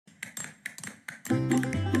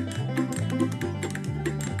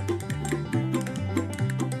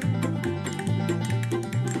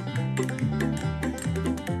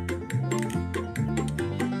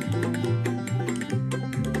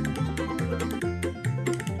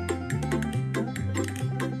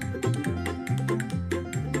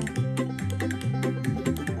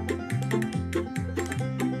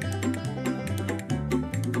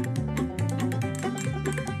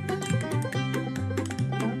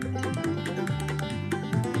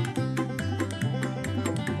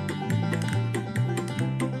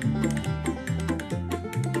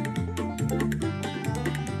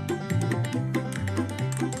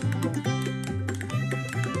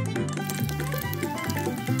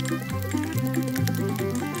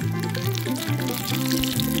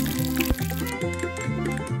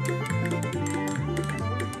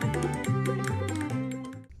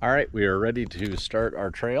All right, we are ready to start our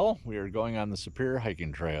trail. We are going on the Superior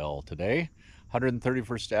Hiking Trail today,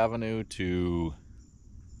 131st Avenue to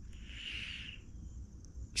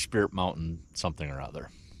Spirit Mountain something or other.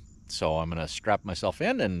 So I'm going to strap myself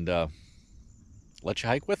in and let you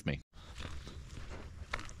hike with me.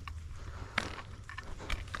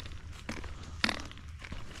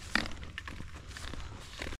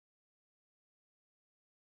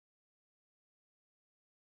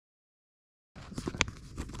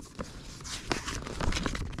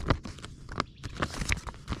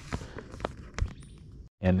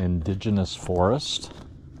 An indigenous forest.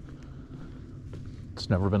 It's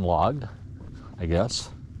never been logged, I guess.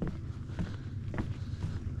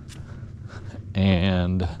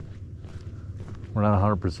 And we're not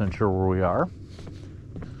 100% sure where we are.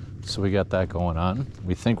 So we got that going on.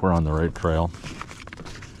 We think we're on the right trail.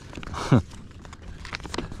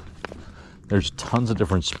 There's tons of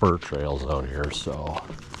different spur trails out here, so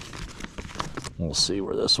we'll see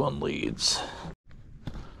where this one leads.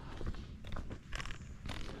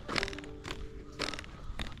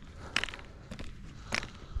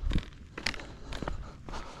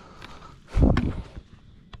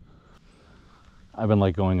 I've been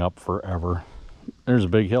like going up forever. There's a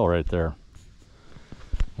big hill right there.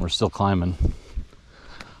 We're still climbing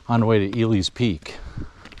on the way to Ely's Peak.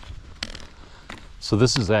 So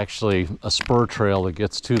this is actually a spur trail that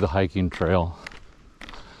gets to the hiking trail.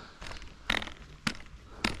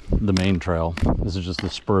 The main trail. This is just the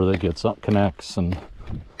spur that gets up, connects, and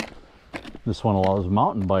this one allows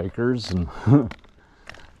mountain bikers. And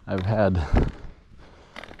I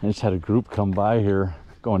just had a group come by here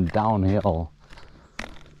going downhill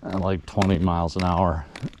at like 20 miles an hour.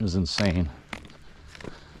 It was insane.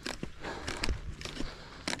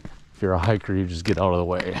 If you're a hiker, you just get out of the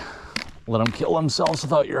way. Let them kill themselves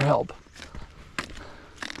without your help.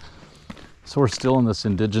 So we're still in this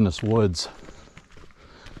indigenous woods.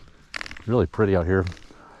 Really pretty out here.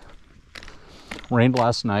 Rained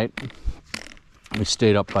last night. I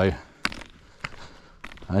stayed up right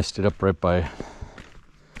by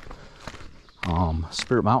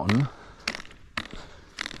Spirit Mountain.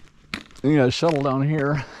 And you got a shuttle down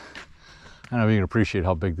here. I don't know if you can appreciate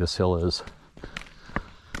how big this hill is.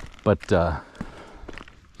 But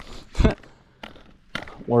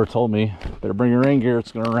Laura told me, better bring your rain gear,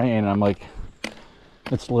 it's gonna rain. And I'm like,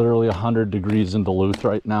 it's literally 100 degrees in Duluth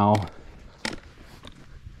right now.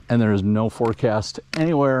 And there is no forecast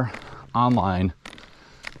anywhere online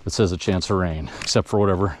that says a chance of rain, except for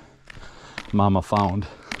whatever Mama found.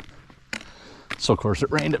 So of course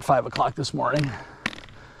it rained at 5 o'clock this morning.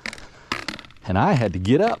 And I had to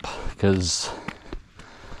get up because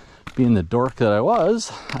being the dork that I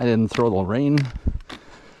was, I didn't throw the rain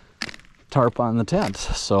tarp on the tent.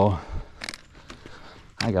 So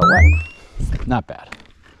I got wet. Not bad.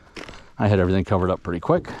 I had everything covered up pretty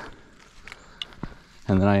quick.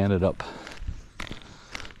 And then I ended up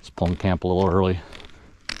just pulling camp a little early,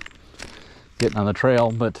 getting on the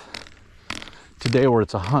trail. But today where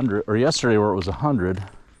it's 100, or yesterday where it was 100,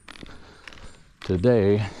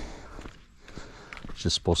 today it's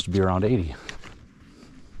just supposed to be around 80.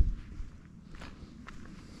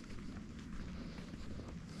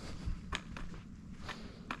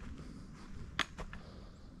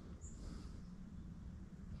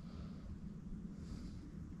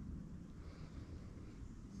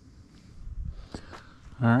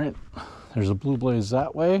 All right, there's a blue blaze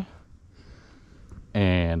that way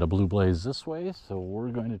and a blue blaze this way. So we're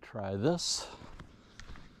going to try this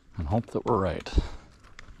and hope that we're right.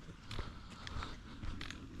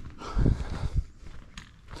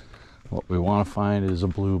 What we want to find is a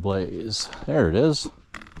blue blaze. There it is.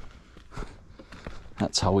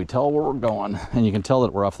 That's how we tell where we're going. And you can tell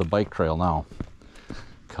that we're off the bike trail now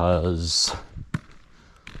because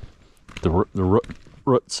the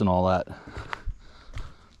roots and all that.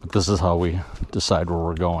 But this is how we decide where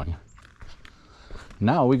we're going.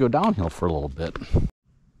 Now we go downhill for a little bit.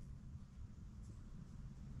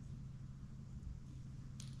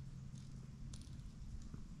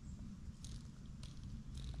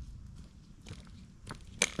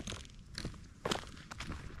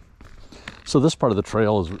 So this part of the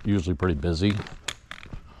trail is usually pretty busy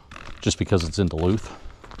just because it's in Duluth.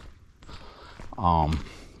 Well,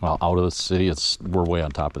 out of the city, we're way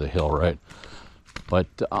on top of the hill, right? But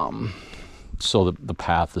so the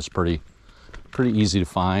path is pretty easy to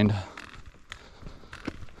find.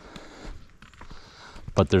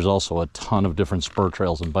 But there's also a ton of different spur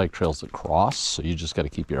trails and bike trails that cross, so you just got to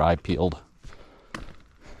keep your eye peeled.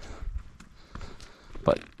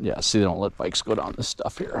 But yeah, see, they don't let bikes go down this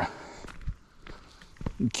stuff here.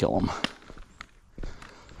 You kill them.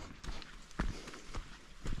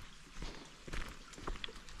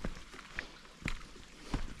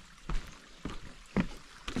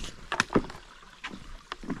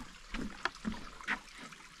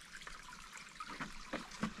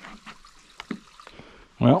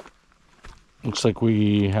 Looks like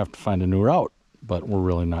we have to find a new route, but we're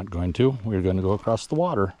really not going to. We're going to go across the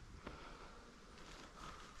water.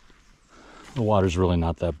 The water's really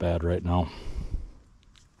not that bad right now.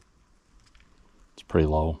 It's pretty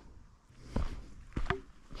low.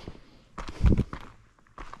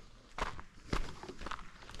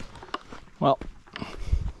 Well,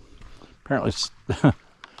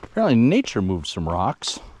 apparently nature moved some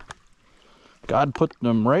rocks. God put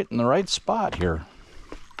them right in the right spot here.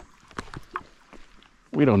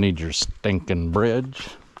 We don't need your stinking bridge.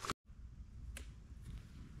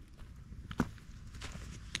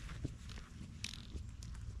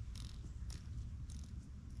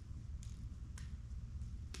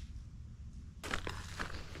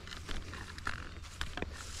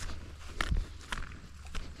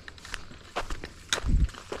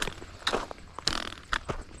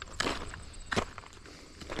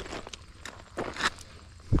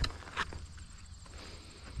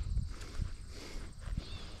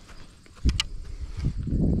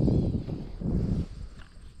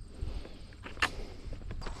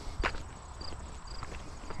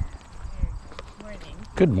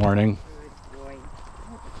 Good morning.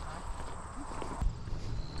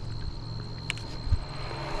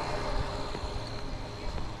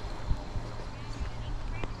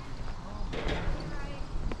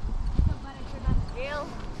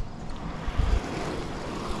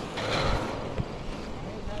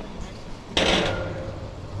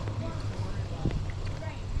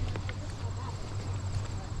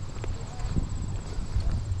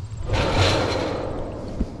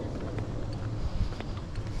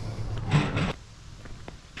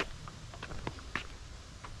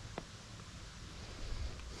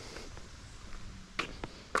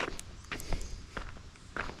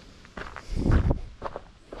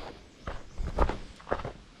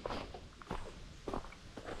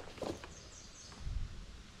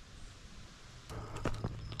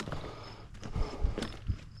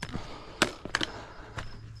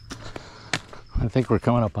 I think we're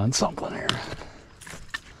coming up on something here.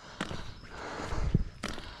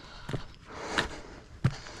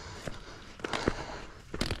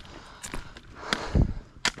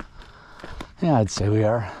 Yeah, I'd say we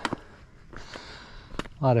are.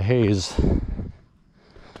 A lot of haze.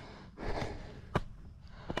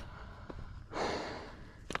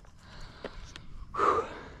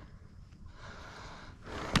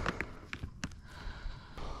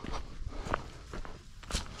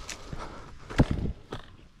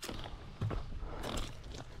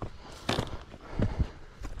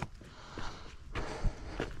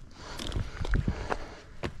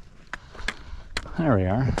 There we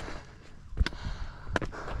are.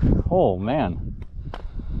 Oh man.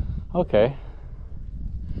 Okay.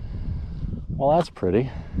 Well, that's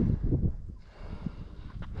pretty.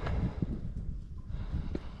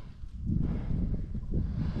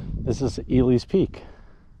 This is Ely's Peak.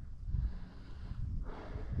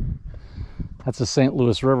 That's the St.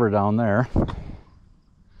 Louis River down there.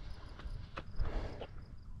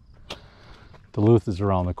 Duluth is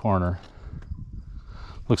around the corner.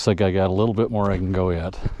 Looks like I got a little bit more I can go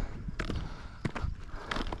yet.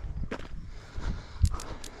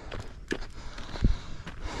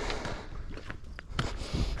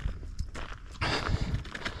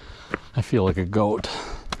 I feel like a goat.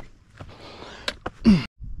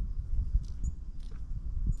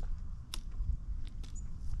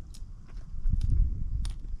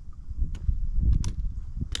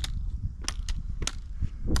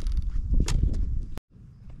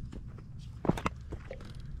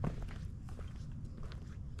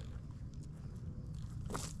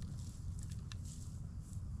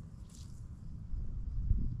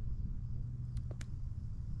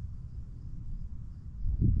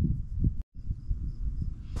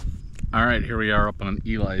 All right, here we are up on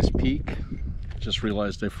Ely's Peak. Just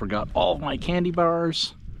realized I forgot all of my candy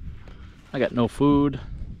bars. I got no food,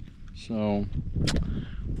 so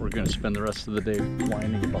we're gonna spend the rest of the day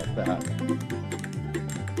whining about that.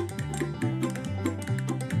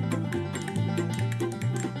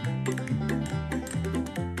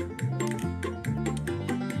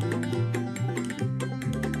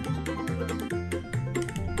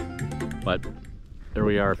 But there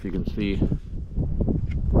we are, if you can see.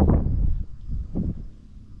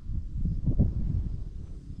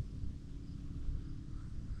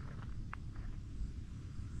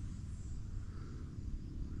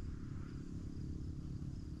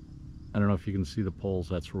 I don't know if you can see the poles,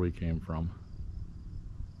 that's where we came from.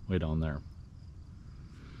 Way down there.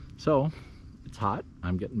 So, it's hot.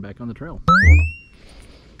 I'm getting back on the trail.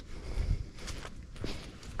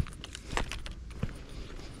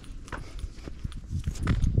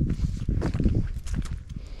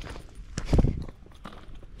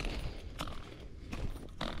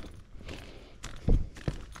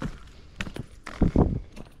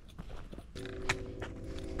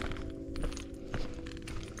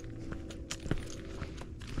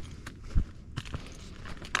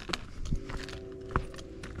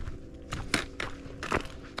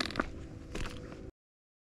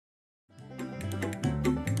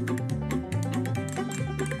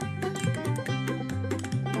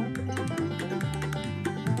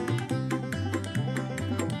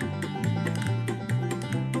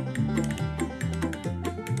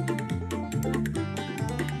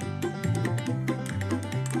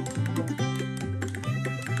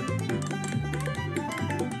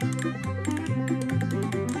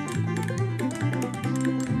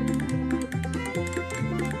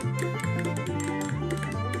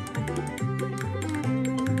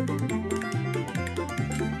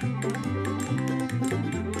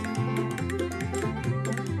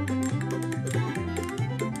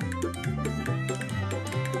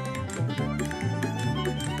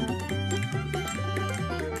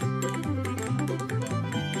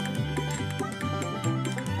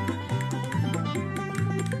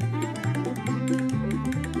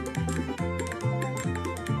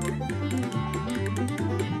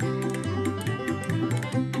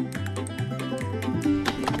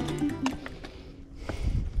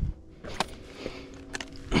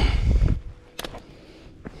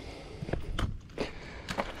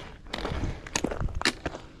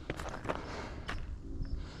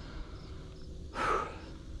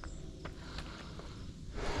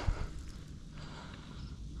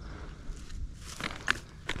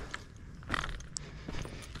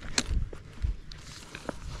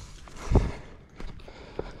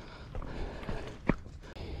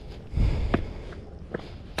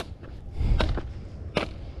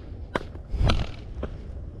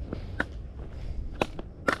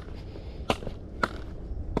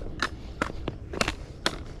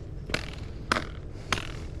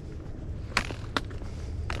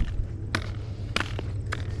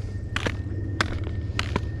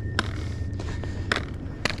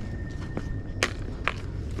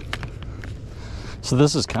 So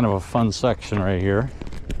this is kind of a fun section right here.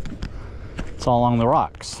 It's all along the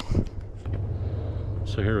rocks.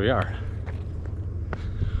 So here we are.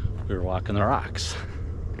 We were walking the rocks.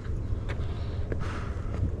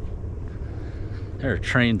 There are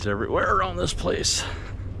trains everywhere around this place.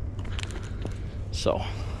 So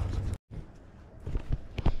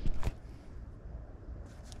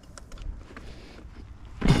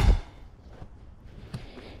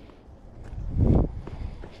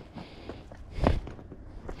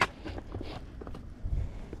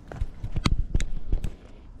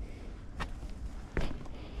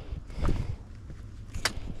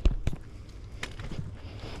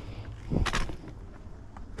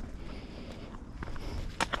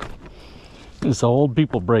it's old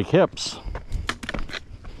people break hips.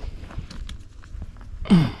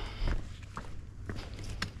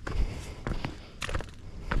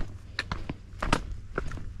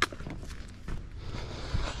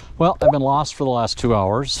 Well, I've been lost for the last 2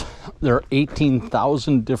 hours. There are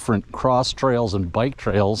 18,000 different cross trails and bike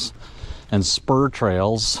trails and spur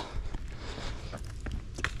trails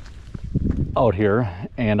out here,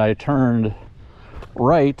 and I turned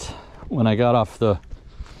right when I got off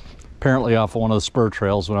apparently off of one of the spur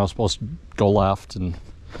trails when I was supposed to go left, and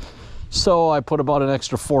so I put about an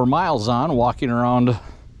extra 4 miles on walking around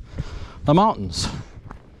the mountains.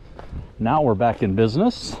 Now we're back in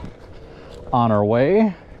business, on our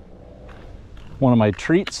way. One of my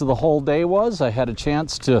treats of the whole day was I had a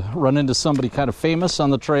chance to run into somebody kind of famous on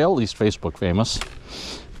the trail, at least Facebook famous,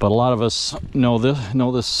 but a lot of us know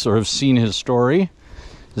this or have seen his story.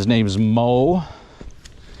 His name's Mo.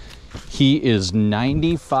 He is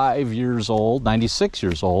 95 years old, 96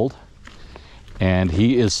 years old, and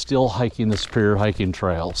he is still hiking the Superior Hiking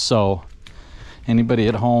Trail. So anybody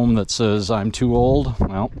at home that says I'm too old,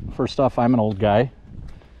 well, first off, I'm an old guy,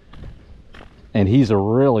 and he's a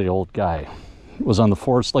really old guy. Was on the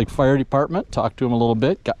Forest Lake Fire Department, talked to him a little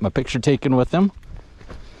bit, got my picture taken with him.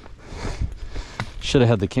 Should have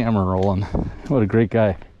had the camera rolling. What a great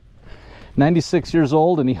guy. 96 years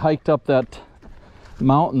old, and he hiked up that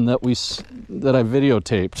mountain that I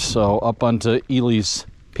videotaped, so up onto Ely's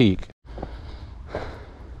Peak.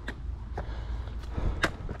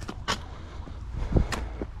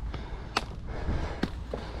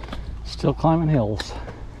 Still climbing hills.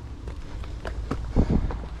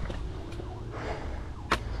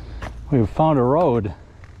 We've found a road.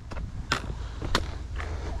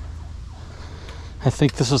 I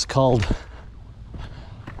think this is called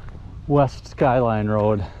West Skyline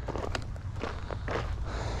Road,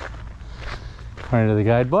 according to the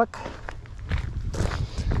guidebook.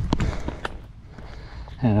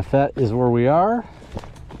 And if that is where we are,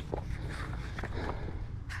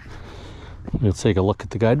 we'll take a look at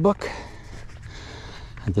the guidebook,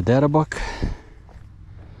 at the data book.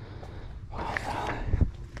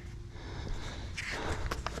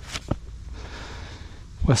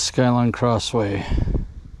 West Skyline Crossway,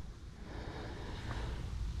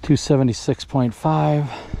 276.5,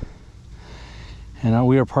 and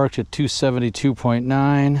we are parked at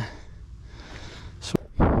 272.9. So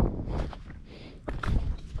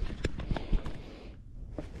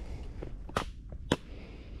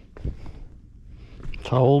it's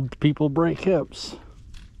how old people break hips.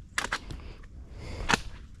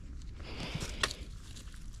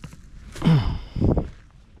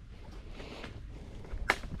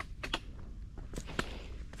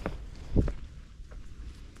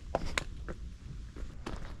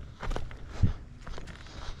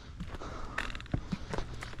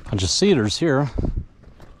 Bunch of cedars here.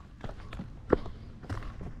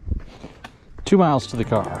 2 miles to the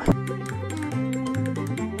car.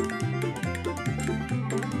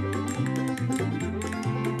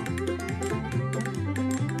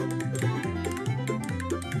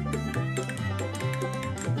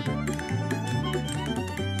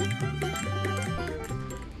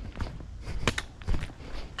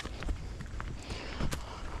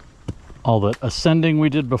 All that ascending we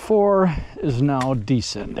did before is now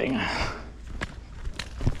descending.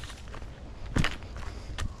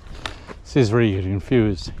 This is where you get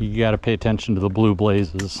confused. You got to pay attention to the blue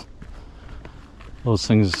blazes. Those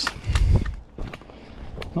things,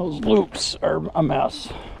 those loops are a mess.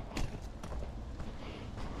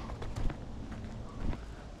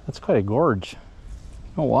 That's quite a gorge.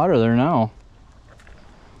 No water there now.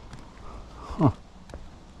 Huh.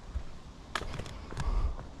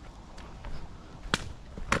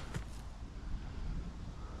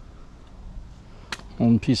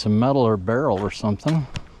 One piece of metal or barrel or something.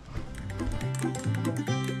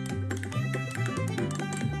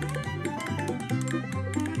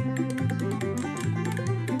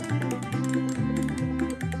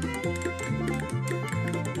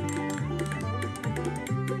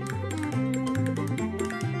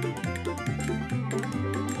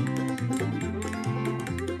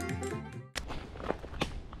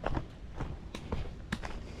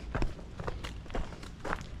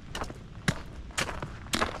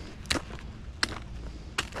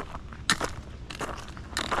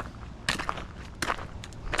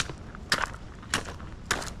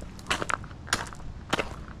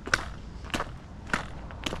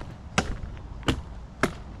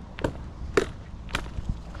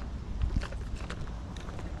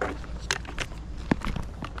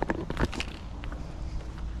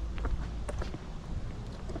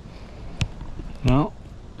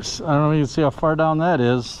 I don't know if you can see how far down that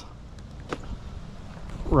is.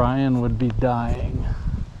 Ryan would be dying.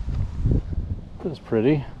 This is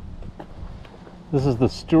pretty. This is the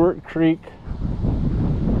Stewart Creek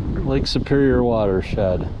Lake Superior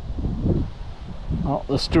watershed. Oh,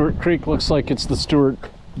 the Stewart Creek looks like it's the Stewart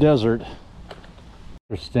Desert.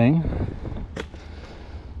 Interesting.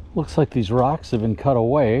 Looks like these rocks have been cut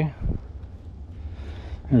away.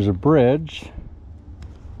 There's a bridge.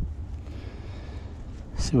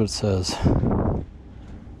 Let's see what it says.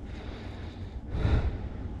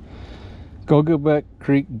 Gogebeck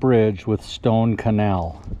Creek Bridge with Stone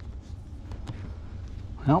Canal.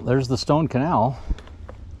 Well, there's the Stone Canal.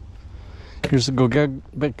 Here's the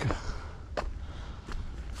Gogebeck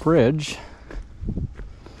Bridge.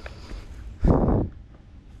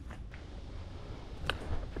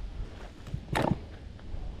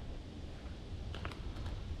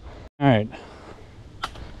 All right,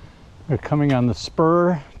 we're coming on the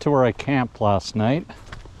spur to where I camped last night.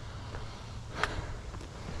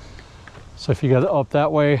 So if you go up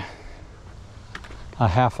that way, a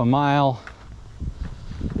half a mile,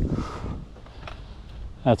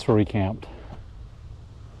 that's where we camped.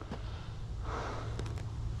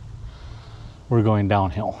 We're going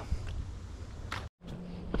downhill.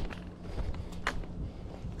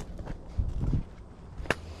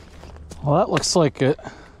 Well, that looks like it.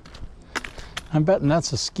 I'm betting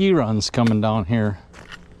that's a ski runs coming down here.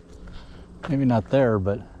 Maybe not there,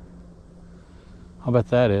 but I'll bet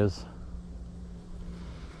that is.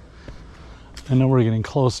 I know we're getting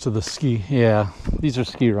close to the ski. Yeah, these are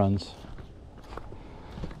ski runs.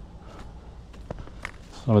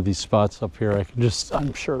 Some of these spots up here,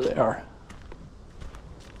 I'm sure they are.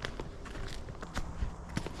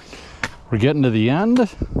 We're getting to the end.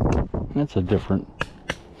 That's a different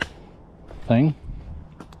thing.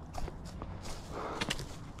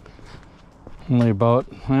 Only about,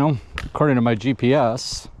 well, according to my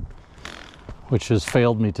GPS, which has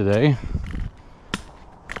failed me today,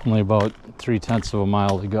 only about 3/10 of a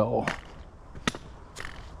mile to go.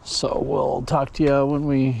 So we'll talk to you when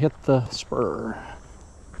we hit the spur.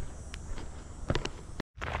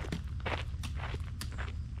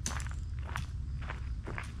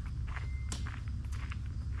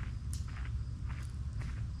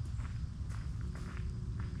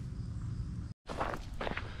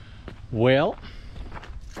 Well,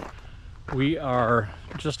 we are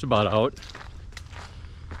just about out,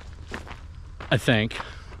 I think.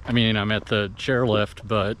 I mean, I'm at the chairlift,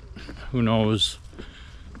 but who knows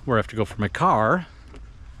where I have to go for my car.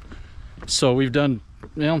 So we've done,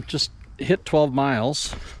 you know, just hit 12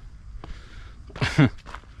 miles.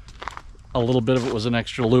 A little bit of it was an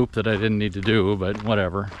extra loop that I didn't need to do, but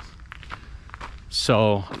whatever.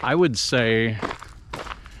 So I would say,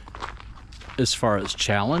 as far as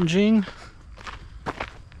challenging,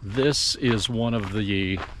 this is one of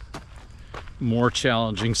the more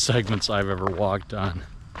challenging segments I've ever walked on.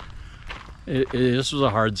 This was a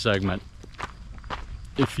hard segment.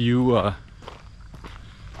 If you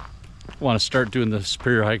want to start doing the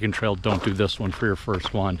Superior Hiking Trail, don't do this one for your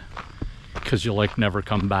first one, because you'll like never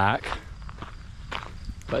come back.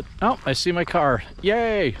 But oh, I see my car.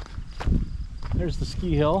 Yay! There's the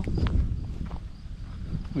ski hill,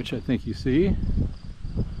 which I think you see.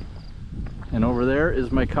 And over there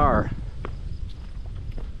is my car.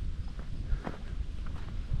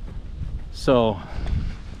 So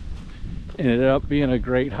it ended up being a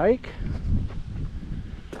great hike,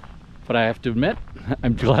 but I have to admit,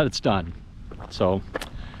 I'm glad it's done. So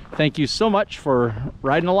thank you so much for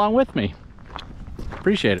riding along with me.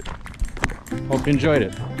 Appreciate it. Hope you enjoyed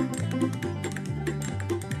it.